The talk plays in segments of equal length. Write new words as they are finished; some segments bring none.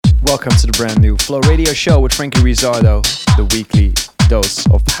welcome to the brand new Flow Radio show with Frankie Rizzardo, the weekly dose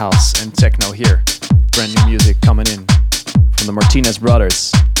of house and techno here. Brand new music coming in from the Martinez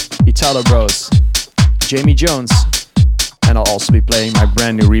Brothers, Italo Bros, Jamie Jones, and I'll also be playing my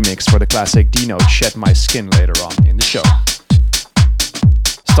brand new remix for the classic D-Note Shed My Skin later on in the show.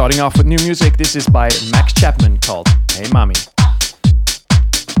 Starting off with new music, this is by Max Chapman called Hey Mami.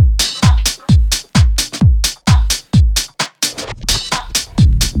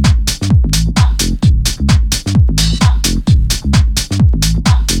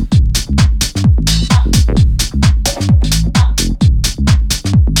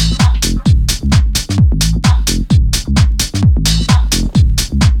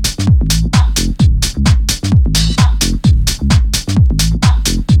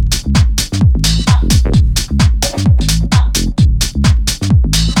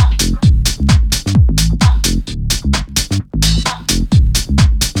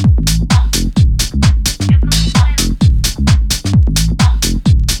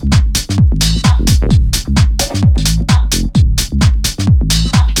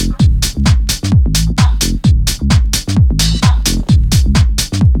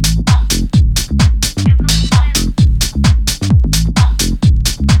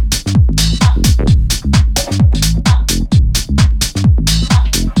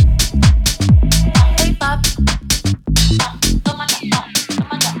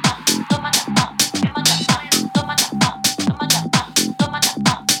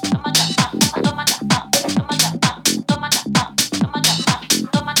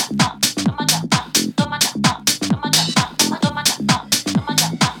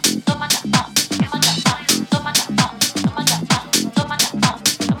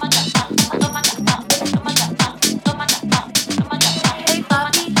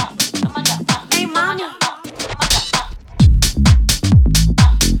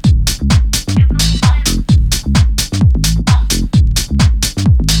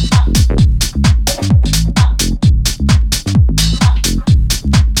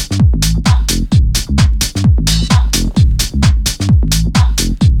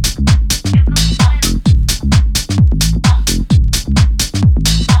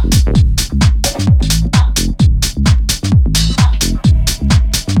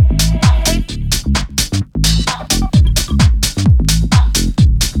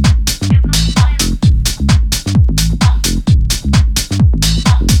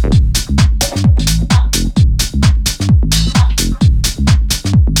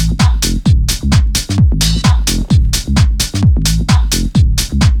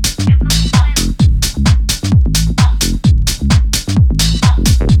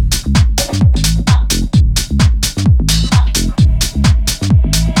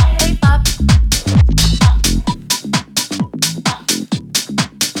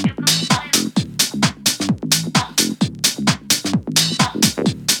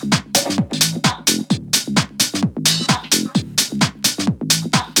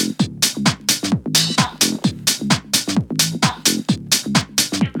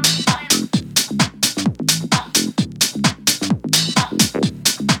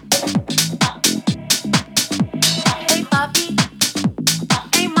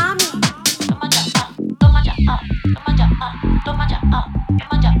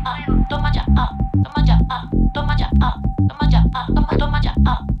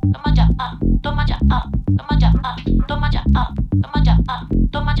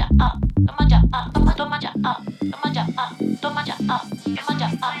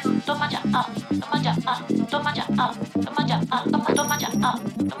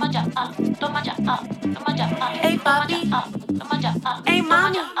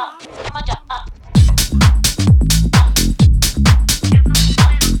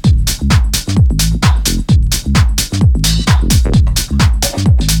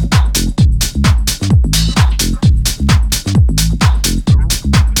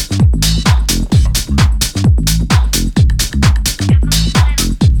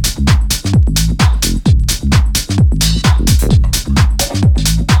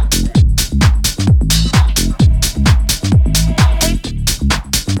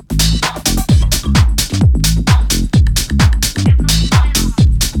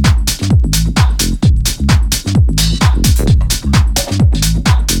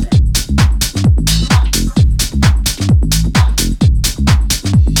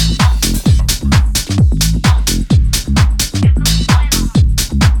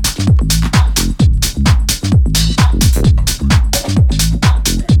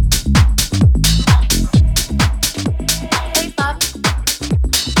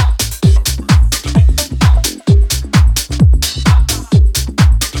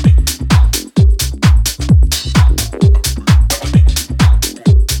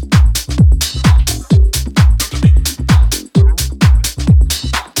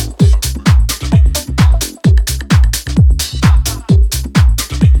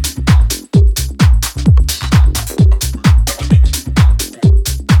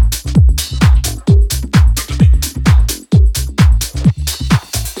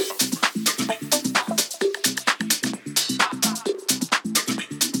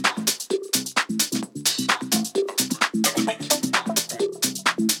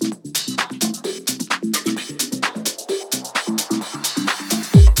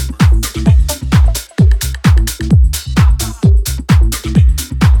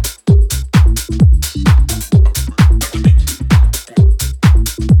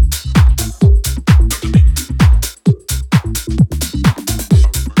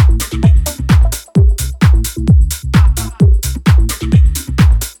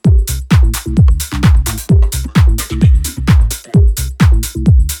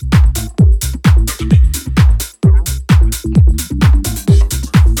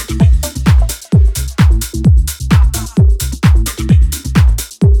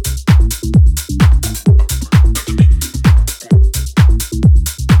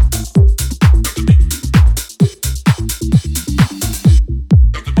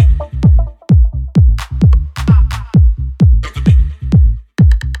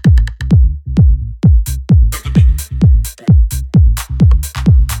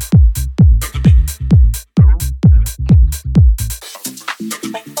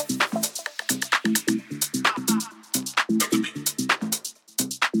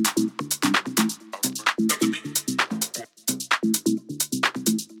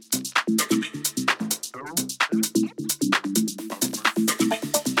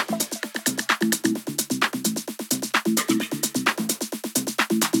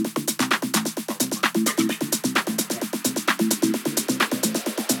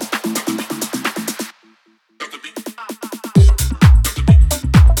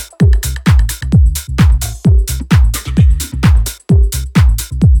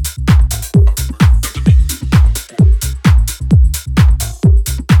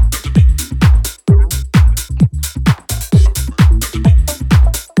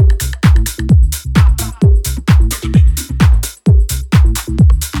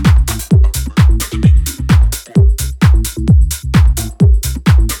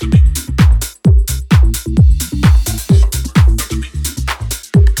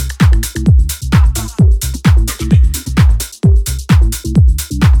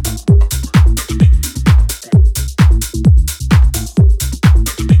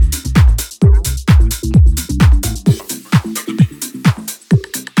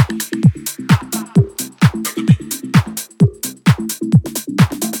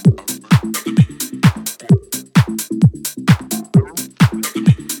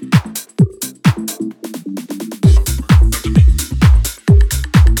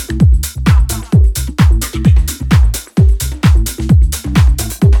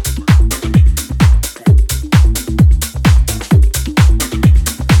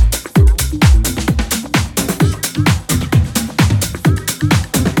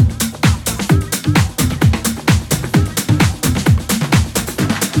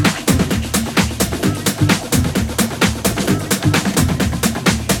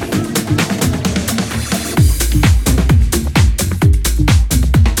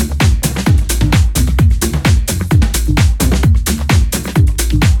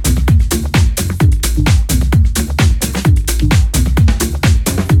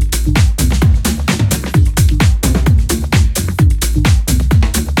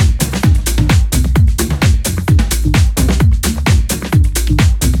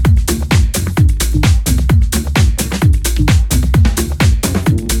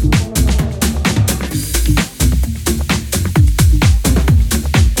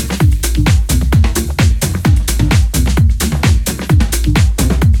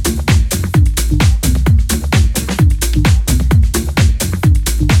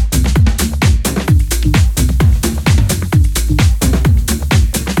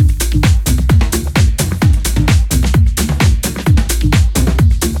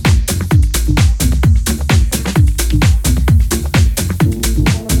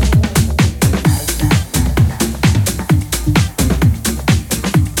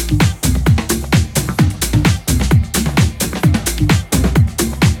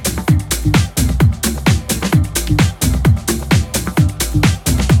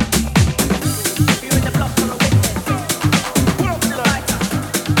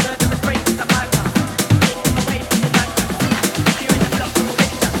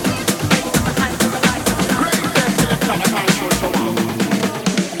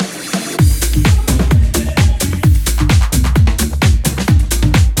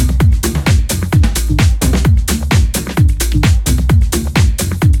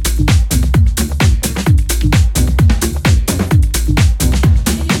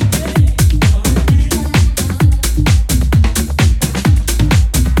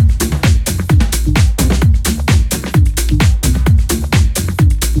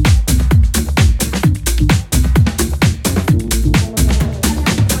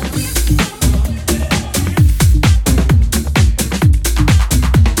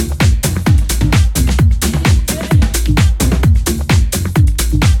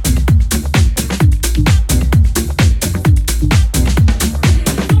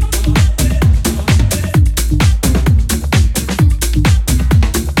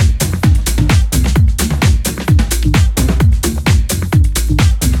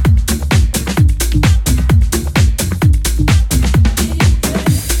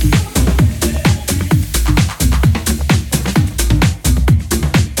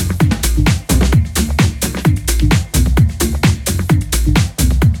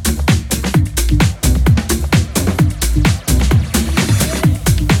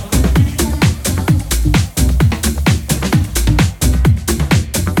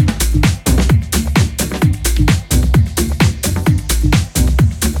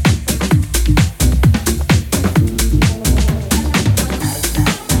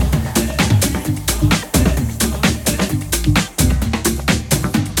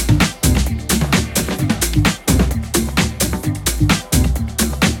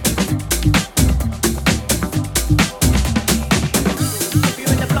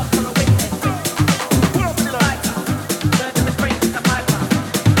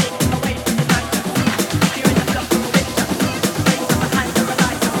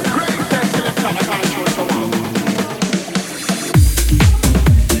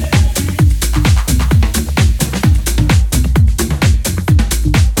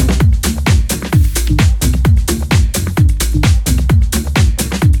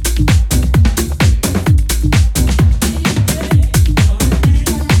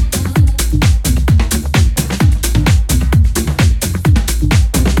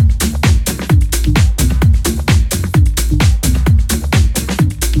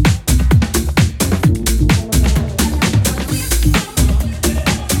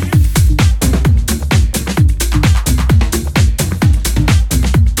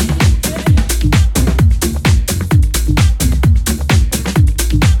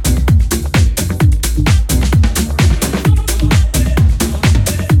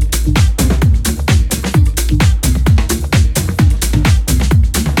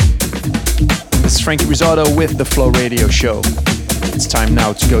 Frankie Rizzardo with the Flow Radio Show. It's time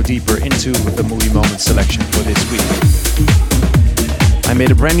now to go deeper into the Movie Moment selection for this week. I made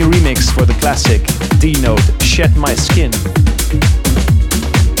a brand new remix for the classic D-Note Shed My Skin.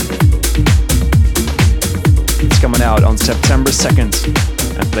 It's coming out on September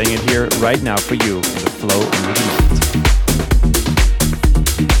 2nd. I'm playing it here right now for you in the Flow Movie Moment.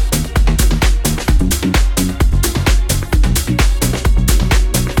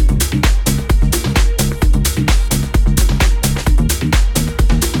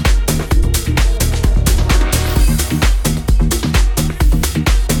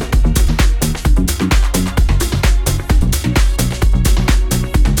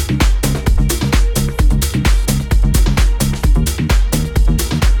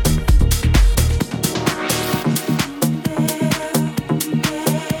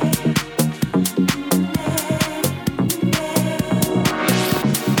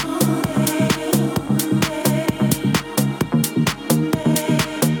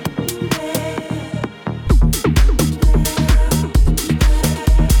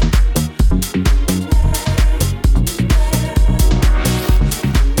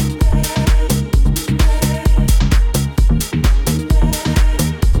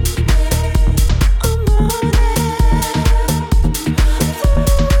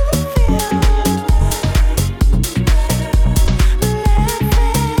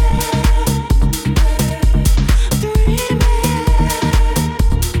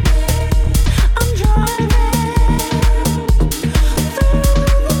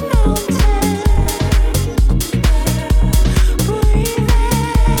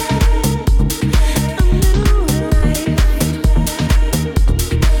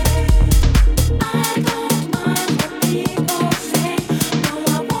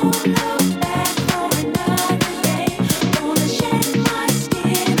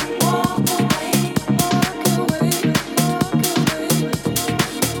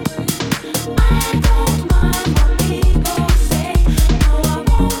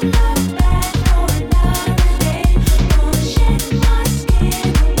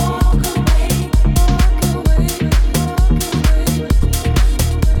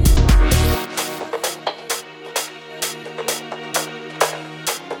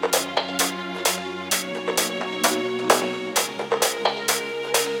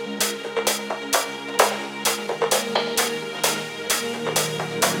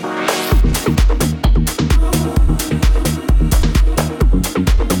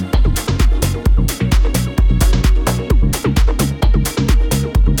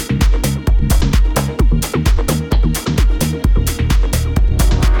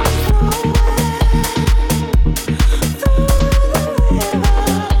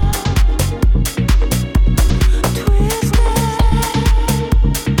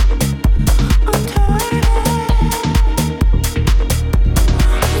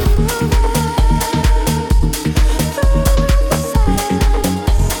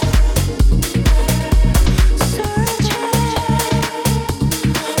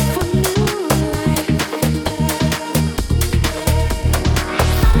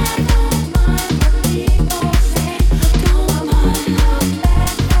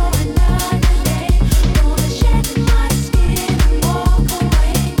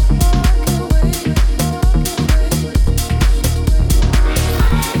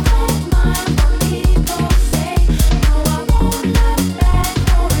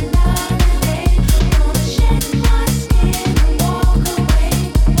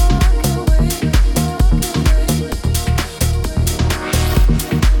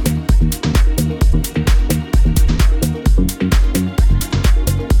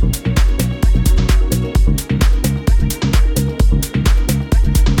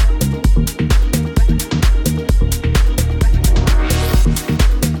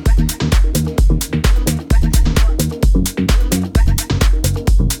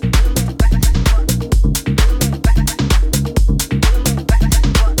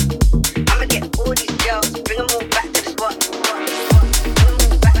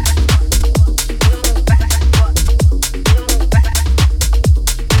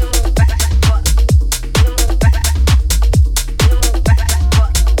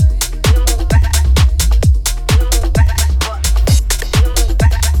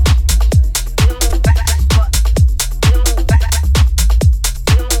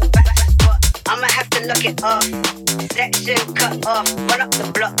 off. Section cut off, run up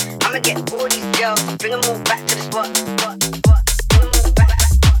the block. I'ma get all these girls, bring them all back to the spot.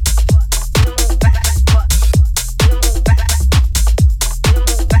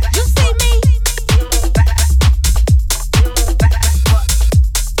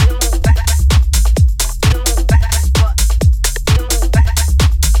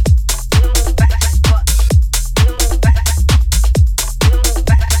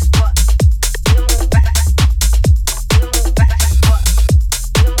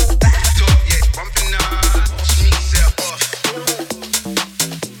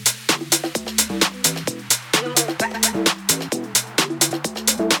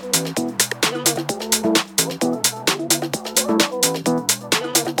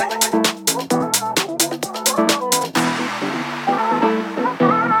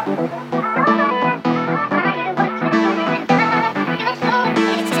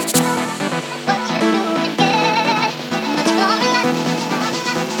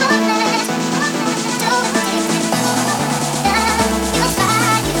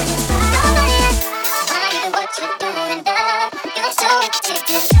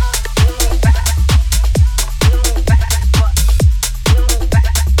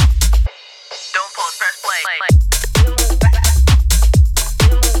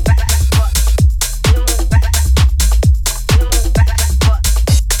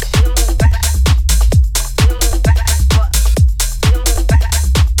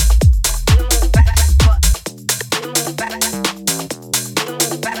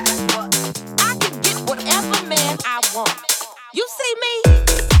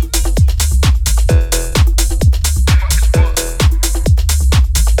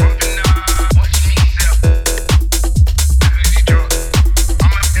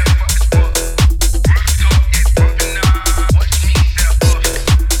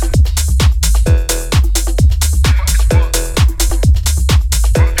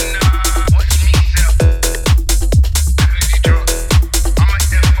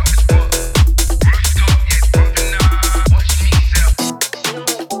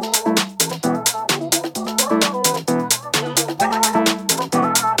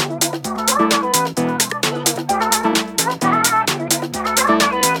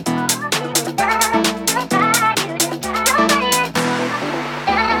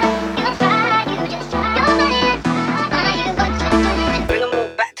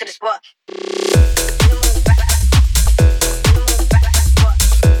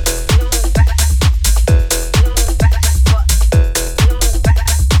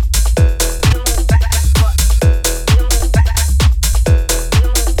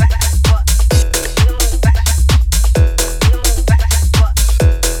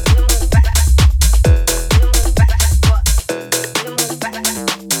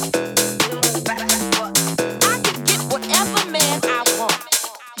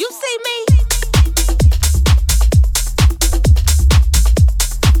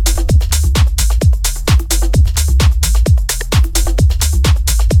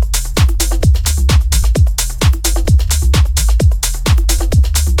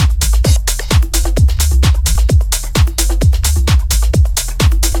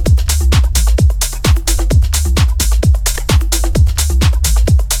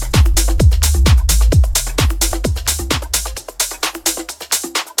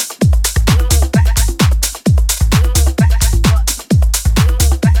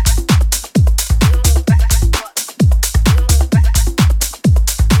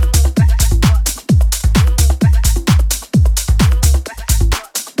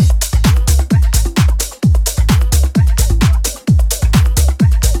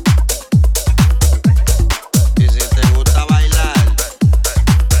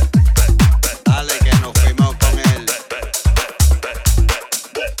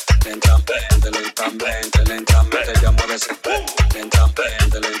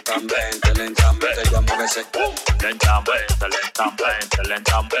 lentamente, lentamente ya muévese. Lentamente, lentamente,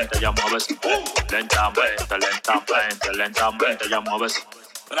 lentamente ya muévese. Lentamente, lentamente, lentamente ya muévese.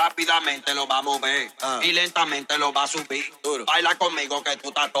 Rápidamente lo va a mover y lentamente lo va a subir. Baila conmigo que tú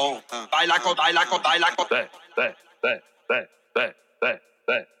estás con. Baila con, baila con, baila con. Ve.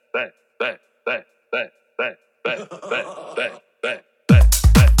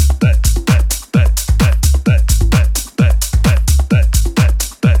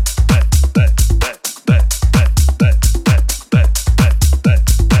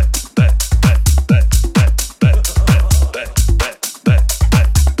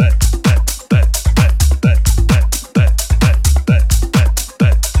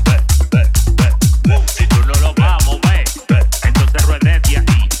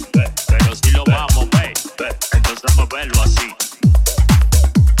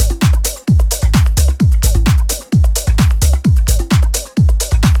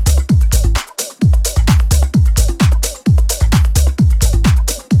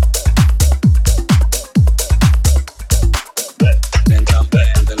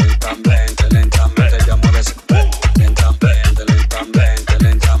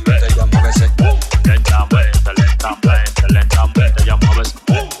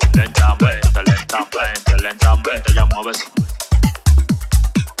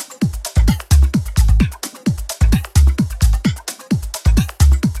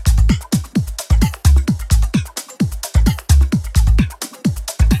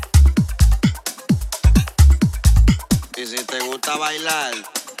 Y si te gusta bailar,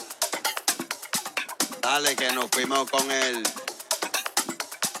 dale que nos fuimos con él.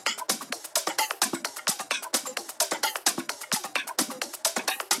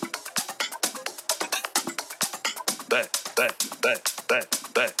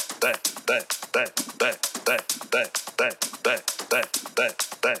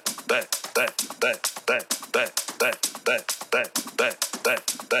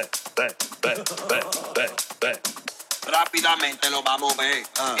 Rápidamente lo va a mover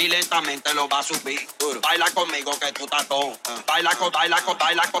y lentamente lo va a subir. Baila conmigo que tú estás con. Baila con, baila con,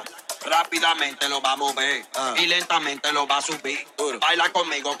 baila con. Rápidamente lo va a mover y lentamente lo va a subir. Baila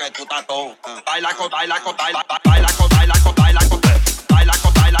conmigo que tú estás con. Baila con, baila con, baila, baila con, baila con, baila con, baila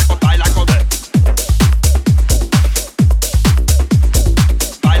con, baila con, baila con.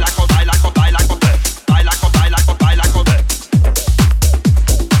 Baila con, baila con, baila con, baila con, baila con, baila con.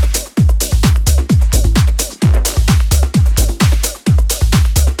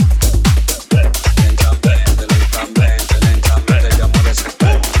 Lentamente, lentamente, lentamente ya muévese.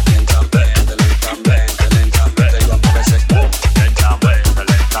 Lentamente, lentamente, lentamente ya muévese. Lentamente,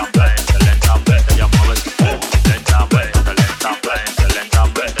 lentamente, lentamente ya muévese. Lentamente.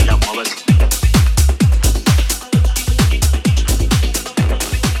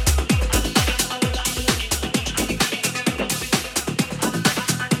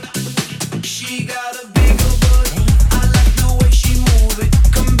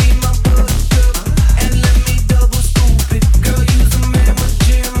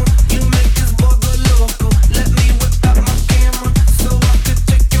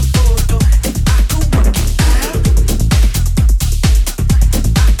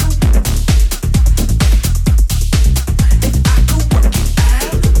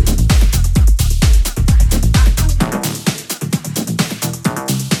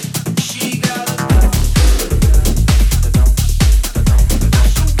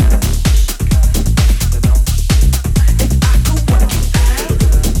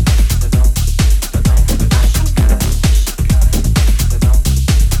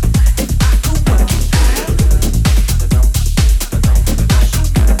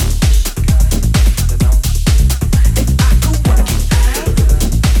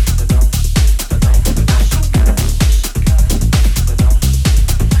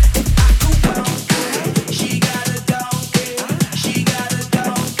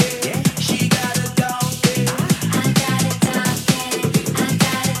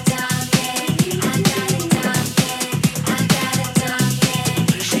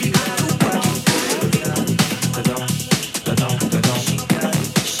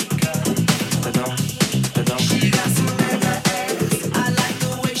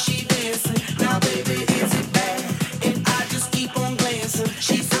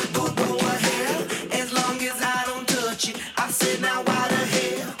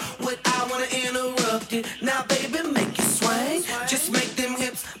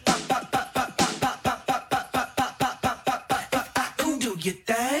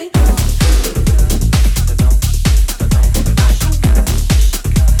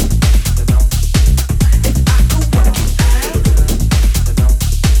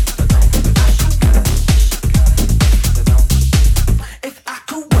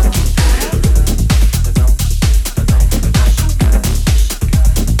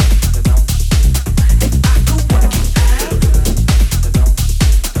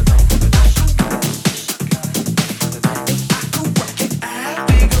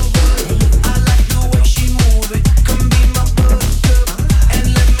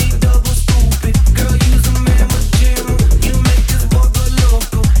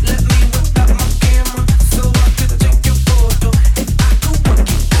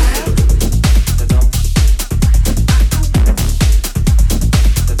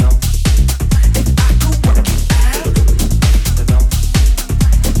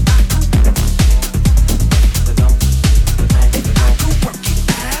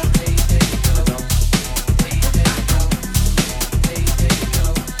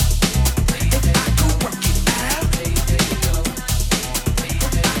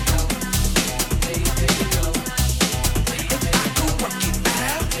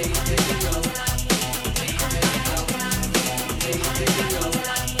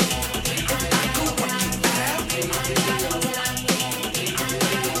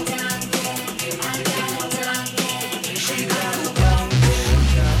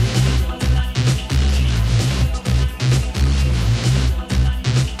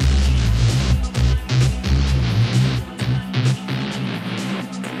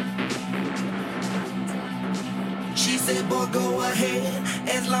 said, boy, go ahead,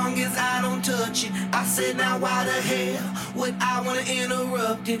 as long as I don't touch it. I said, now why the hell would I wanna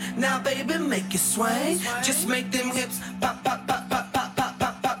interrupt it? Now, baby, make it swing. Just make them hips pop, pop, pop, pop, pop, pop,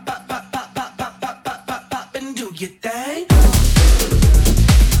 pop, pop, pop, pop, pop, pop, pop, pop, pop, pop, pop, and do your thing.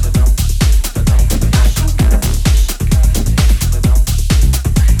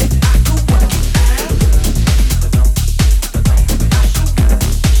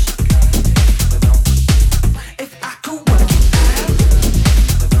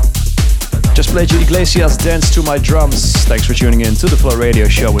 Played you Iglesias Dance to My Drums. Thanks for tuning in to the Flow Radio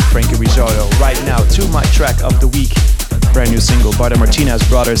Show with Frankie Rizzardo. Right now, to my track of the week, brand new single by the Martinez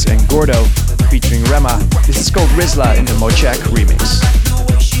Brothers and Gordo featuring Rema. This is called Rizla in the Mochak remix.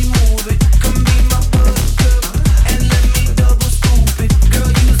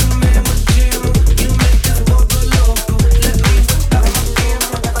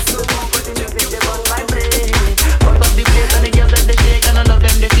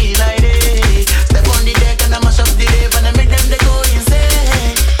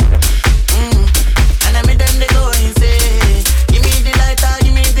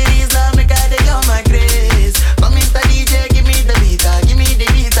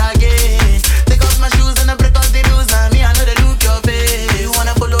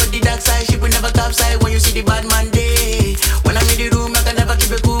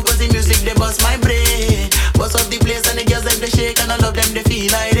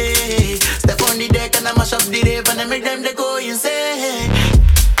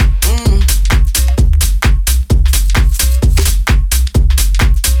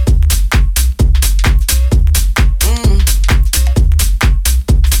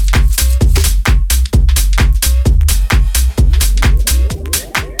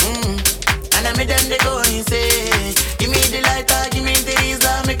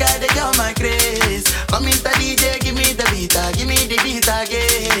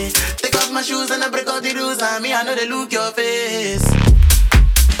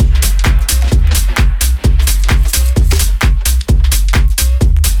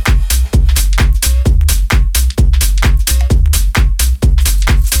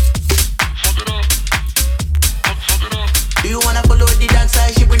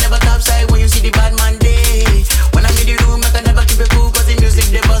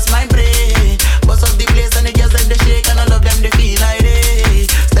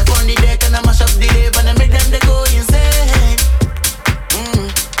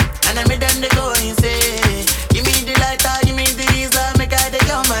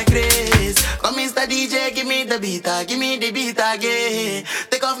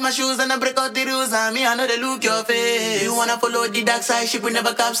 Ship will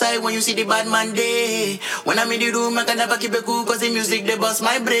never capsize when you see the bad man day. When I'm in the room, I can never keep it cool, cause the music, they bust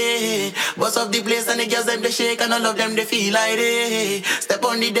my brain. Bust up the place and the girls, them, they shake, and all of them, they feel like they step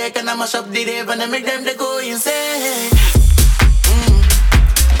on the deck and I mash up the rave, and I make them, they go insane.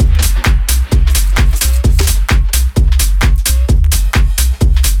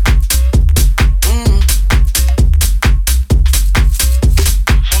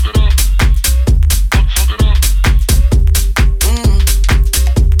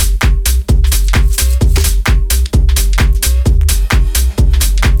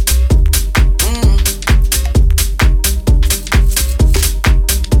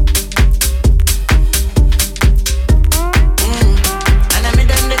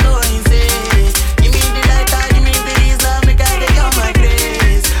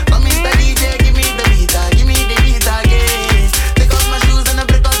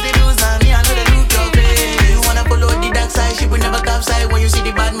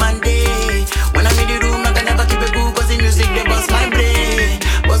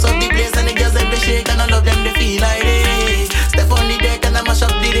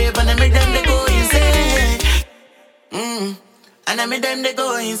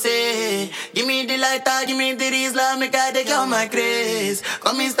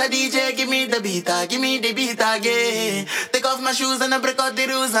 Take off my shoes and I break out the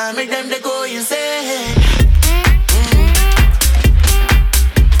rules and make them they go insane.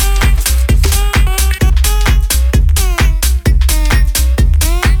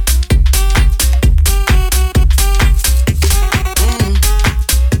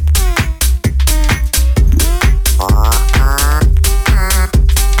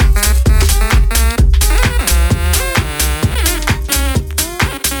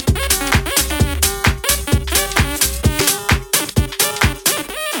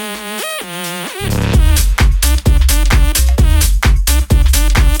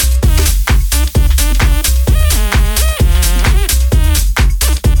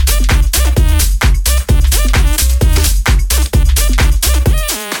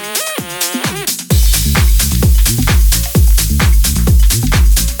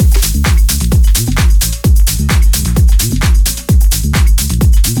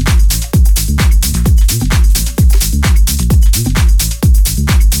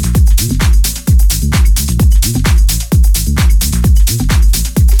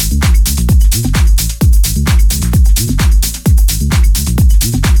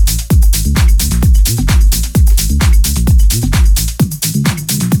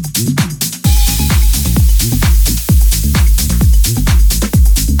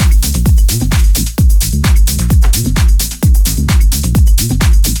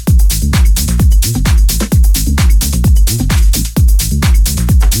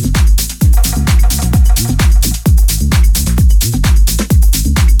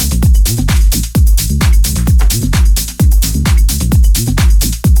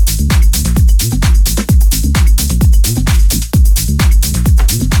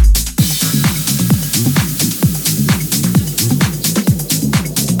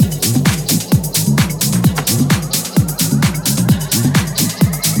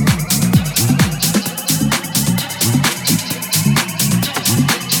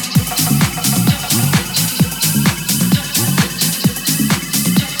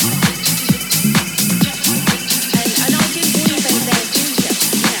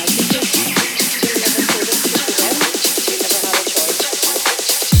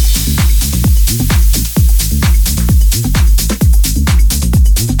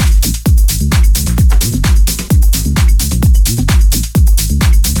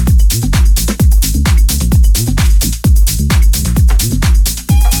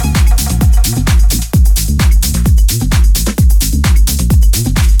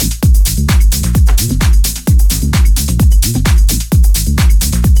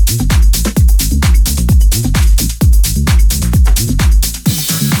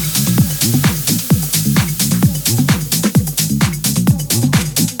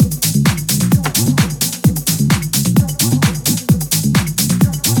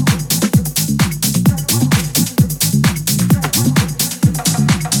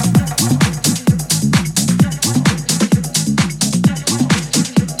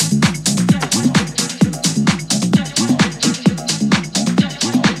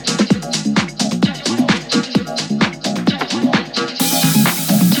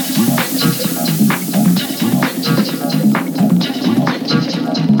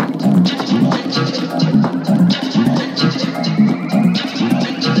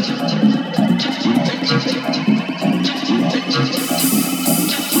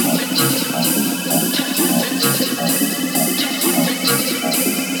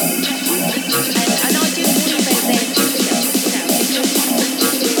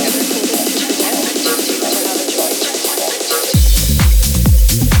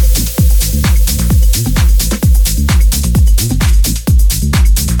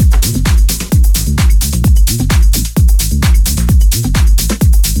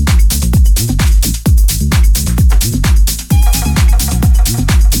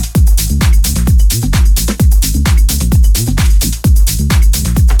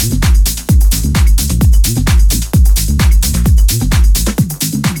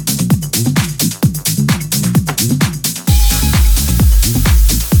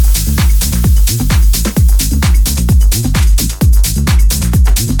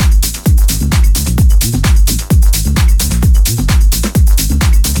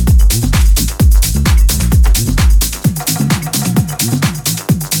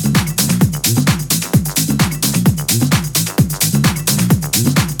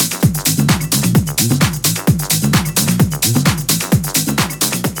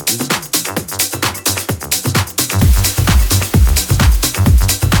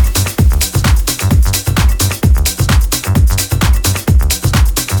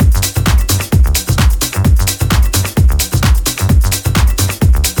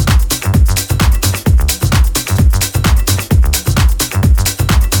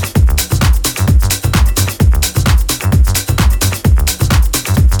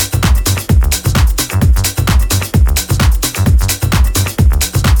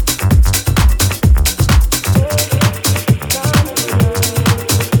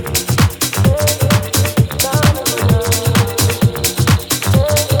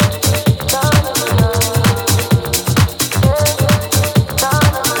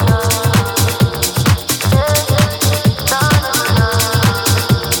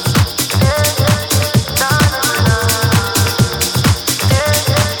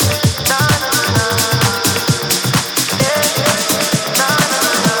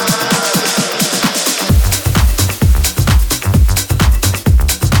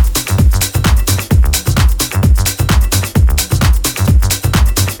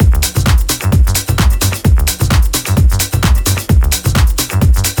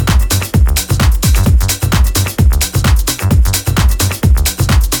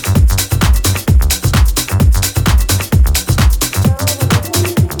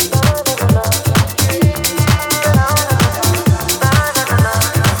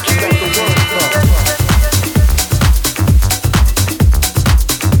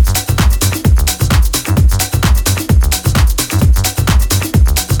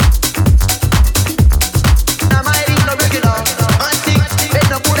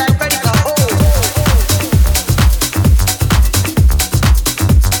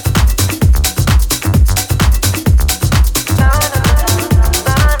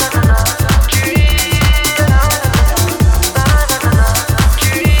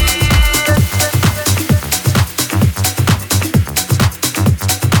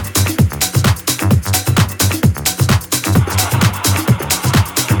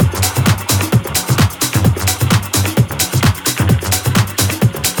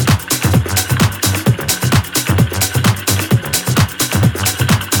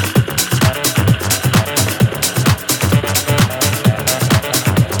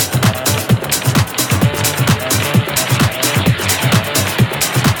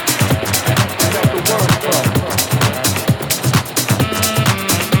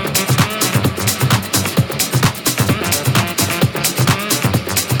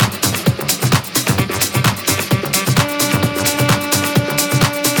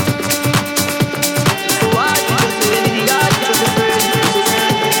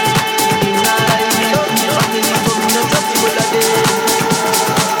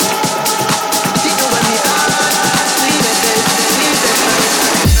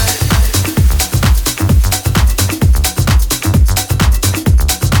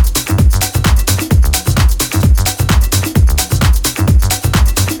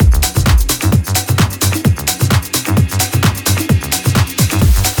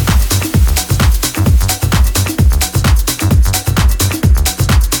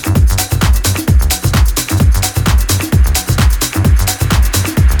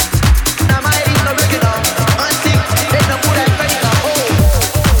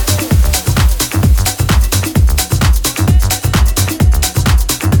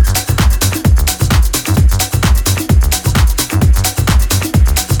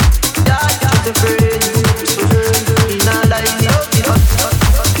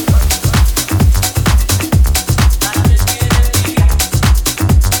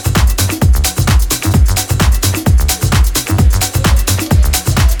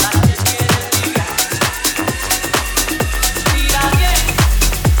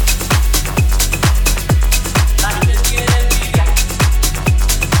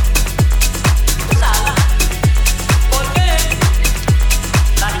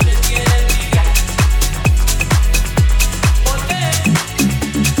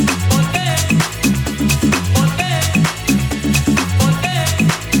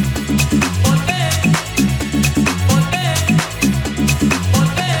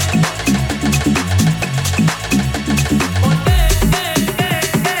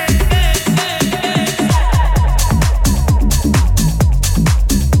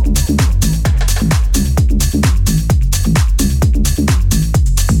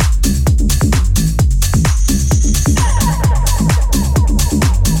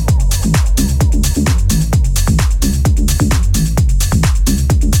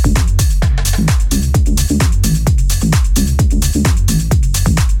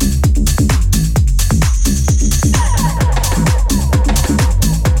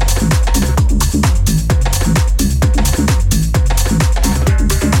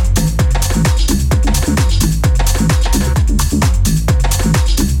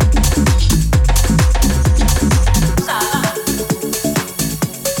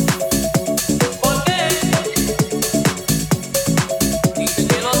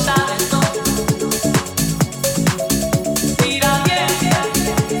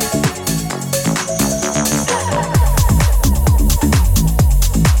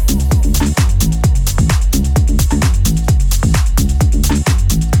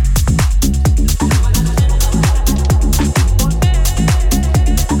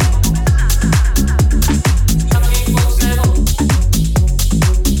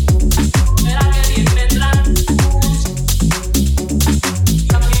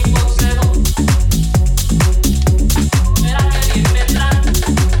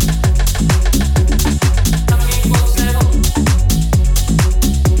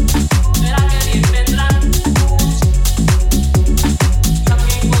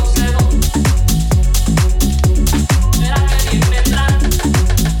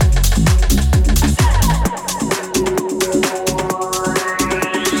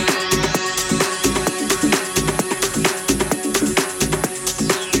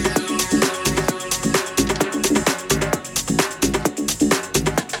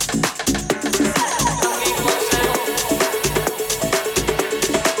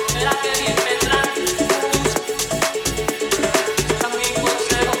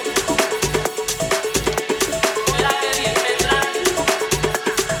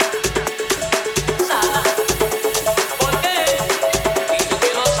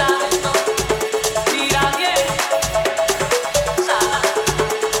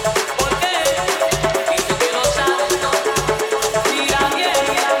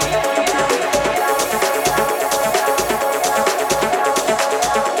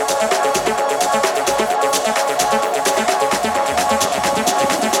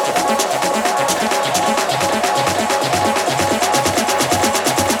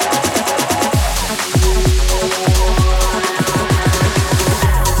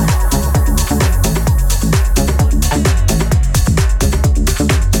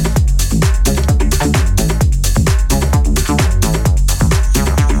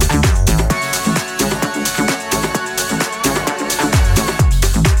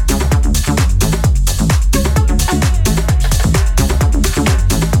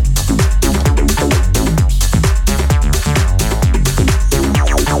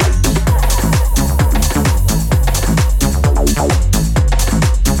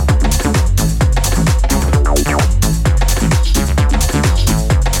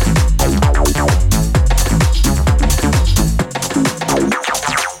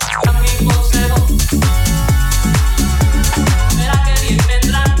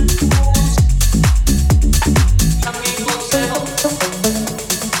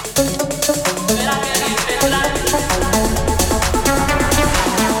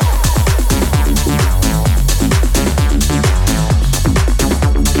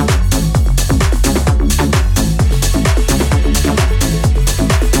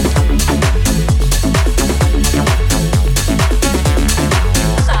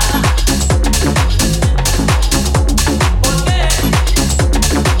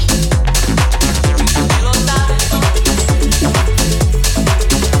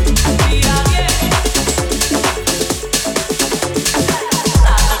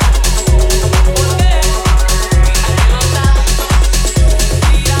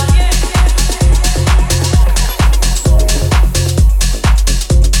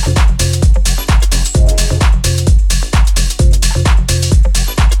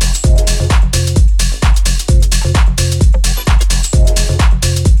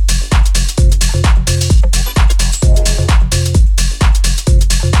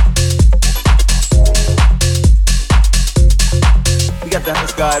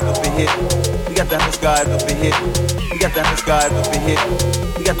 here. We got diamonds guys up in here.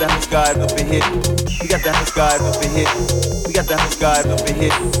 We got diamonds guys up in here. We got diamonds guys up in here. We got diamonds guys up in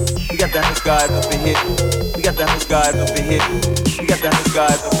here. We got diamonds guys up in here. We got diamonds guys up in here. We got diamonds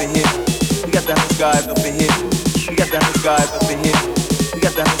guys up in here. We got diamonds guys up in here. We got diamonds guys up in here. We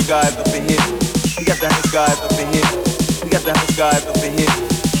got diamonds guys up in here. We got diamonds guys up in here. We got diamonds guys up in here.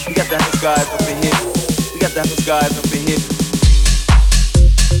 We got diamonds guys up in here. We got diamonds guys up in here.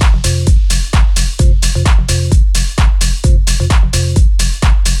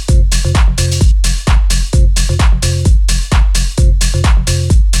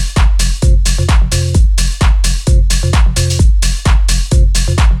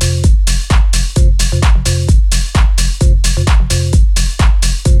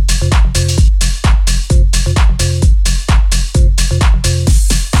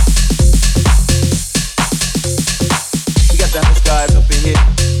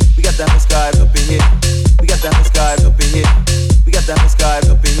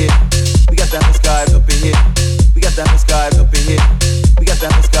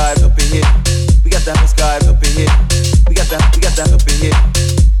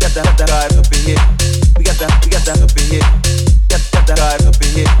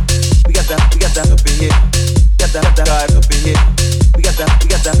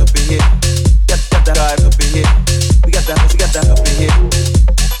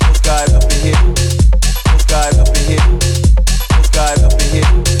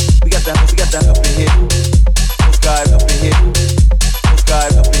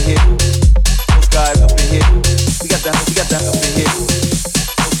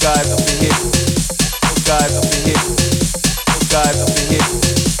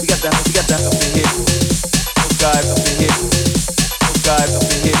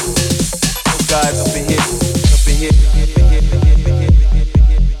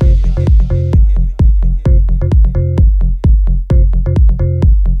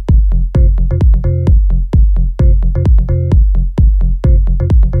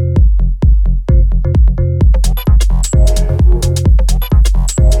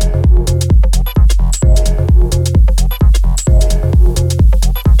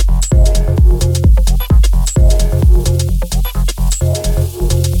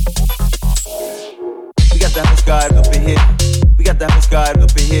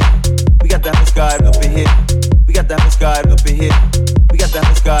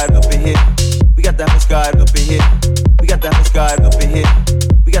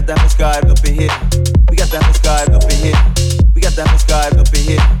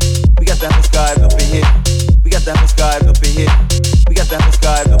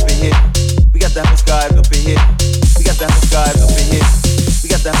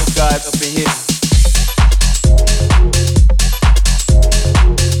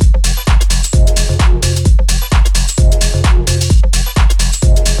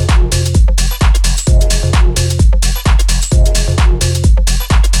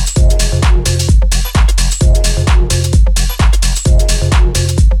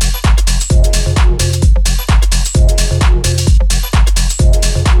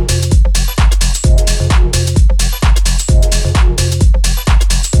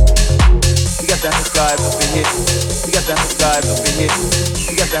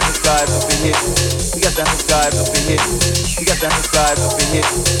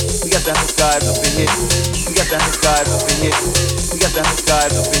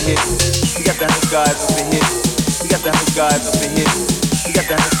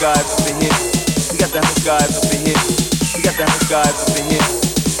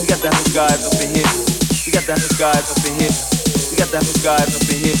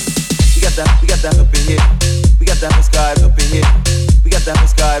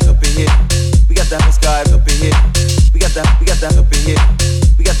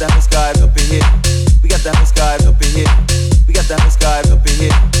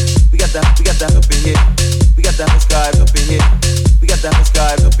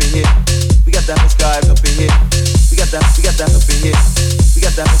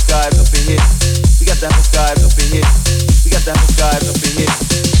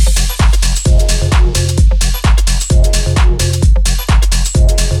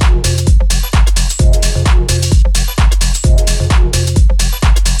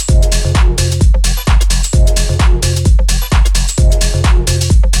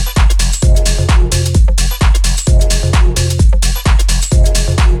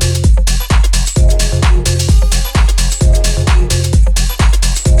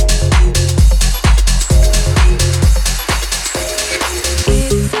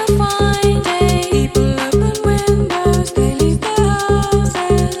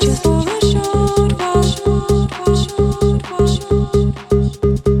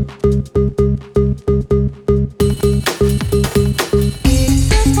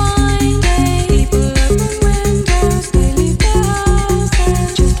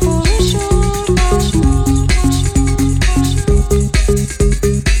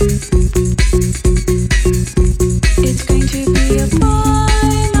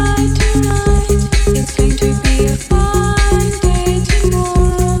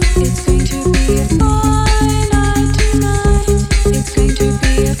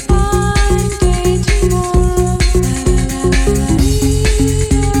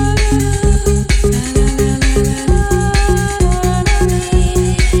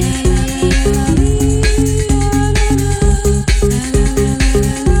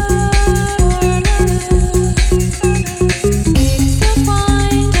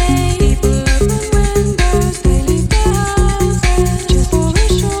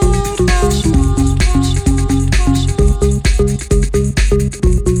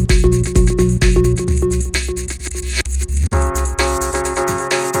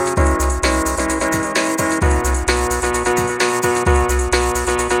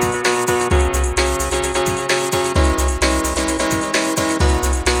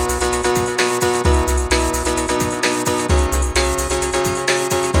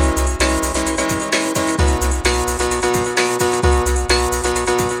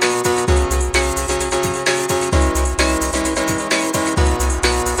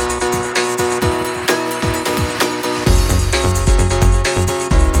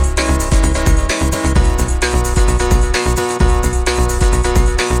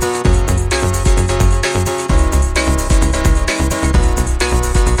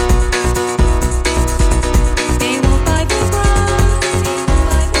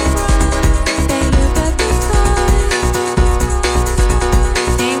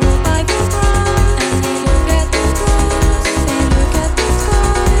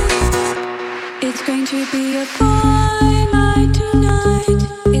 to be a fine night tonight.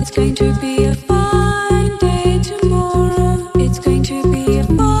 It's going to be a fine day tomorrow. It's going to be a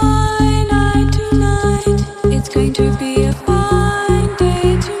fine night tonight. It's going to be a fine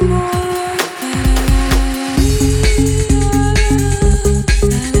day tomorrow.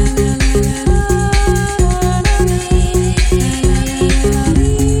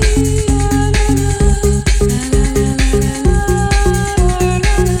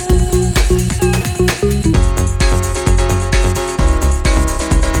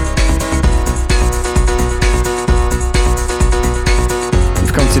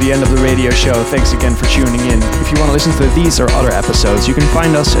 The end of the radio show. Thanks again for tuning in. If you want to listen to these or other episodes, you can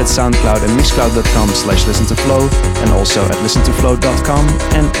find us at SoundCloud and Mixcloud.com/listentoflow, and also at listentoflow.com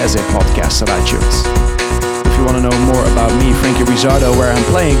and as a podcast at iTunes. If you want to know more about me, Frankie Rizzardo, where I'm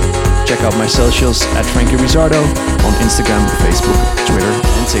playing, check out my socials at Frankie Rizzardo on Instagram, Facebook, Twitter,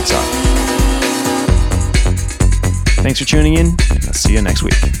 and TikTok. Thanks for tuning in, and I'll see you next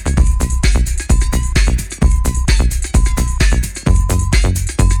week.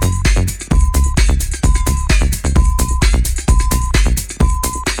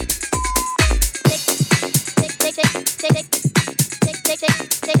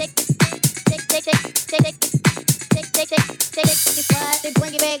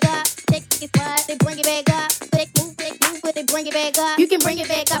 You can bring it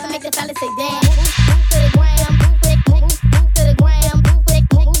back up and make the fellas say damn. Move to the ground, move to the ground, move to the ground,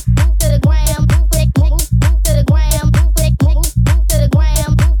 move to the ground, move to the ground, move to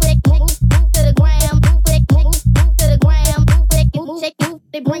the ground, move to the ground, shake,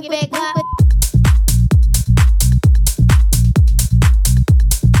 they bring it back up.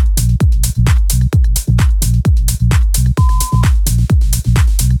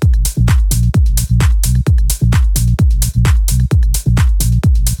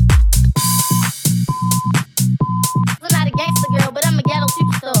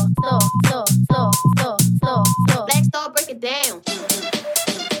 Black Star, break it down.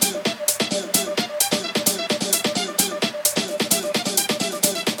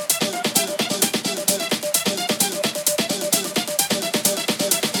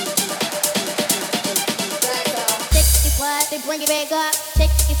 They bring it back up.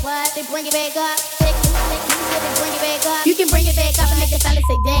 Shake it what? They bring it back up. Shake it, they bring it back up. You can bring it back up and make the fellas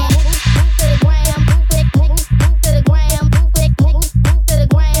say damn. Move to the ground, move to the ground, move to the ground, move to the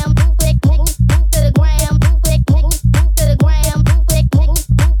ground, move to the ground, move to the ground, move to the ground, move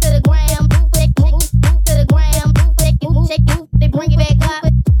to the ground, move to the ground, move to the ground, move to the ground, shake it, they bring it back up.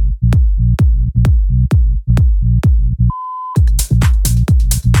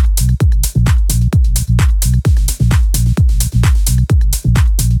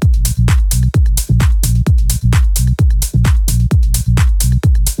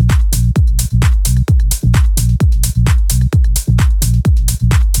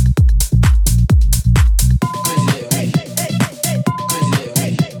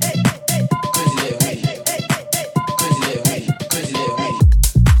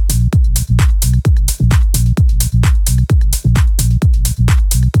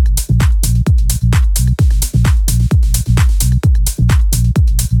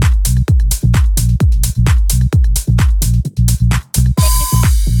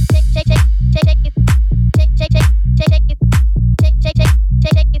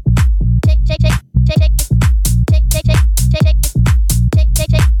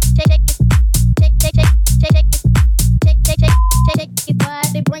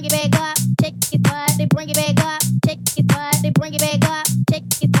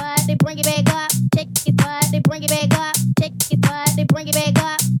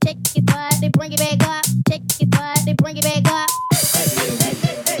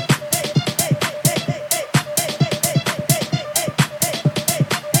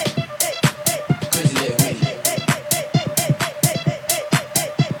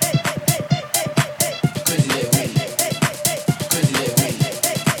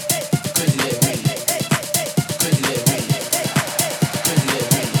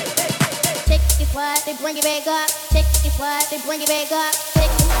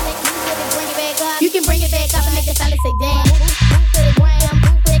 You can bring it back up and make the fellas say damn.